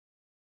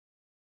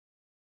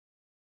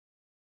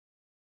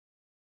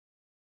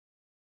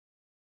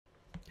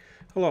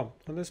Hello,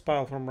 on this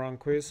file from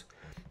RankWyz,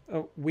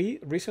 we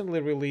recently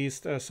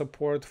released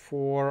support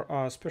for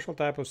a special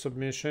type of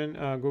submission,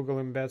 Google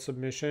Embed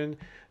submission,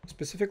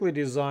 specifically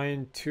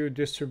designed to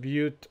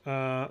distribute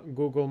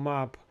Google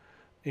Map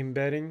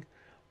embedding.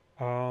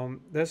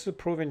 This is a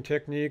proven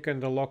technique in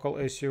the local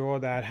SEO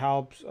that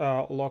helps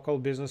local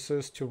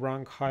businesses to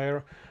rank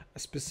higher,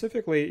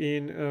 specifically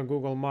in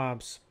Google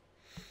Maps.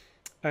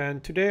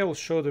 And today I'll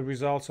show the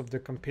results of the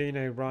campaign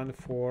I run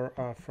for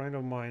a friend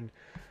of mine.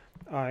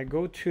 I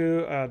go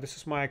to this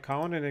is my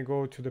account, and I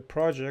go to the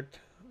project.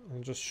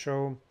 I'll just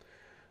show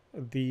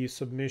the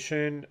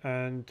submission,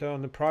 and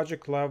on the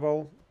project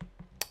level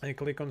I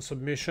click on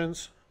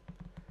submissions,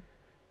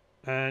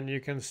 and you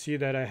can see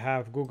that I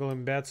have Google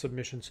Embed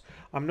submissions.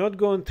 I'm not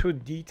going through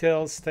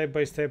details step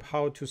by step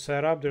how to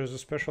set up. There's a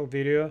special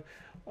video,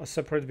 a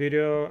separate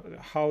video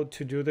how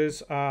to do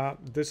this.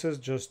 This is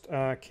just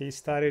a case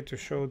study to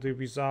show the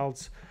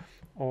results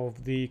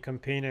of the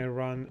campaign I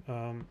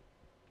run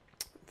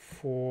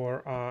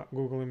for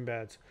Google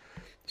Embeds.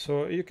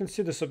 So you can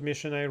see the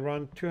submission. I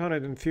run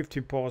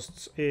 250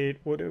 posts. It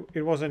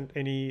wasn't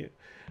any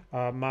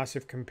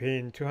massive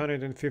campaign,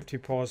 250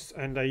 posts,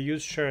 and I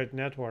use shared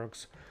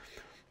networks.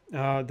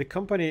 The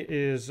company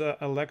is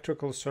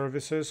electrical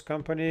services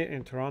company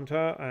in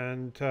Toronto,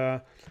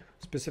 and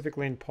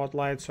specifically in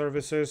Spotlight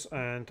services,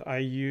 and I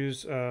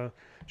use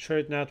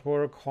shared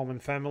network, home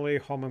and family,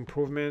 home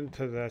improvement.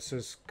 This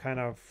is kind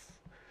of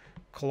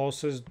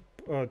closest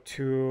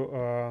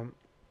to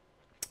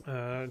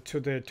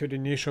the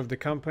niche of the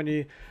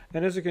company.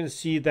 And as you can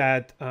see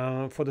that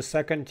for the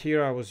second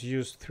tier I was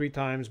used 3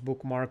 times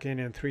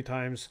bookmarking and 3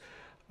 times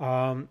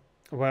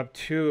web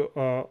 2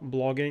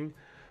 blogging.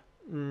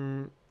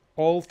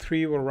 All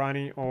 3 were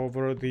running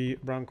over the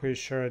RankWyz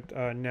shared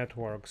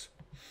networks.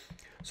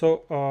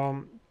 So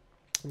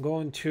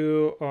going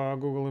to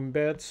Google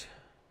Embeds,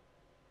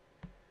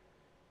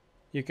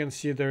 you can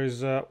see there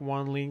is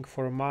one link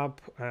for a map,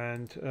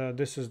 and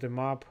this is the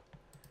map.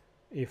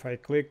 If I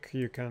click,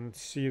 you can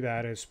see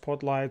that it's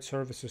Spotlight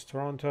Services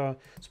Toronto.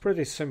 It's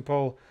pretty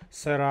simple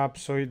setup.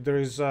 So there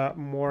is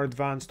more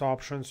advanced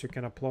options. You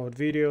can upload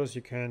videos,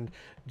 you can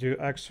do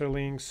extra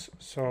links.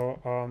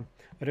 So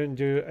I didn't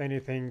do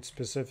anything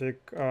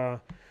specific to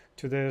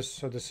this.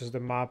 So this is the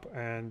map,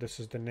 and this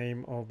is the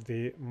name of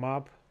the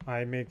map.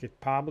 I make it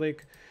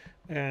public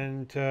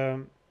and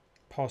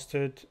post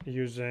it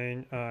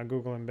using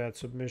Google Embed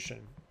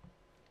submission.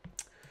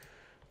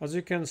 As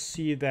you can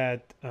see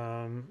that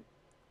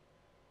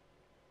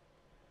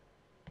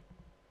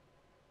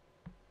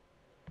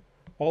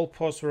all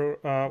posts were,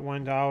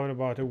 went out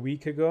about a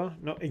week ago,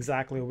 not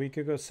exactly a week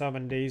ago,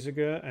 7 days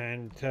ago,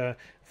 and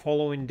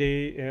following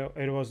day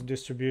it was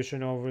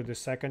distribution over the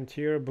second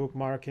tier,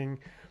 bookmarking,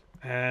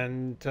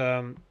 and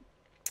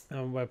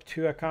web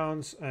 2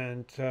 accounts,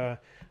 and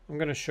I'm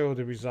going to show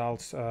the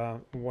results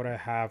what I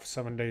have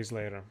 7 days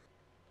later.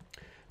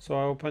 So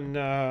I open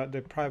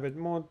the private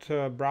mode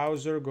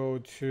browser, go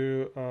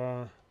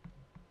to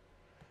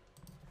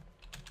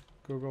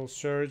Google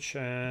search,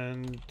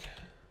 and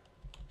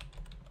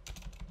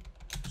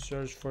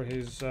search for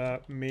his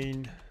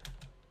main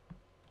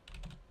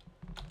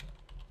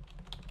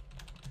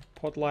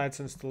Spotlights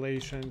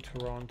installation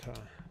Toronto.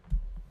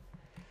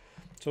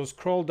 So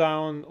scroll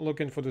down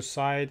looking for the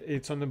site.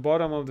 It's on the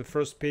bottom of the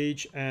first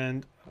page,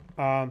 and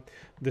the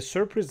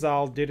SERP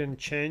result didn't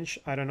change.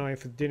 I don't know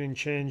if it didn't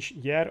change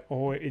yet,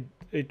 or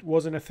it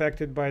wasn't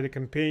affected by the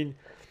campaign,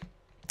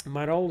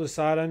 but all of a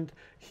sudden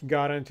he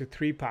got into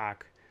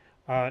 3-pack.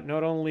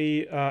 Not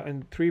only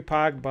in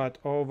 3-pack, but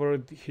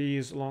over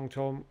his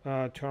long-term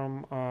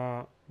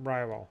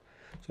rival.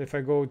 So if I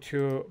go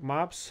to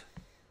maps,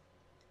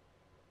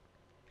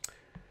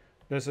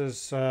 this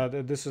is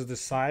the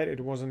site. It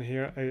wasn't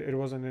here. It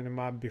wasn't in the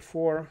map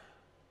before.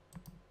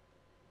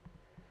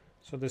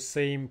 So the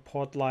same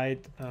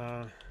Spotlight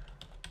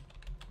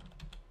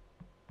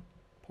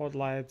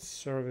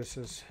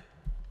services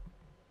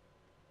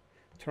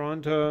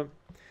Toronto,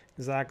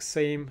 exact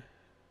same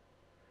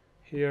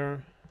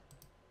here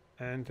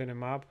and in a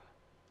map.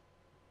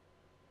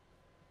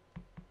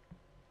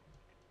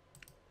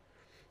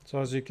 So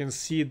as you can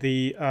see,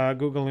 the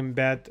Google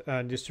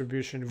Embed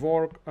distribution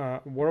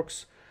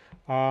works.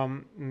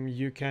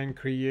 You can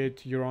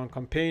create your own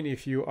campaign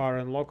if you are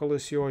in local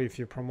SEO, if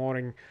you're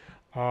promoting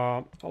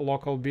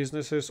local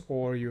businesses,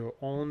 or you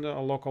own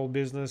a local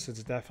business.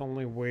 It's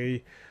definitely a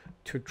way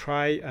to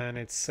try, and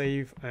it's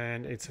safe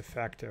and it's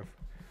effective.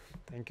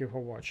 Thank you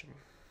for watching.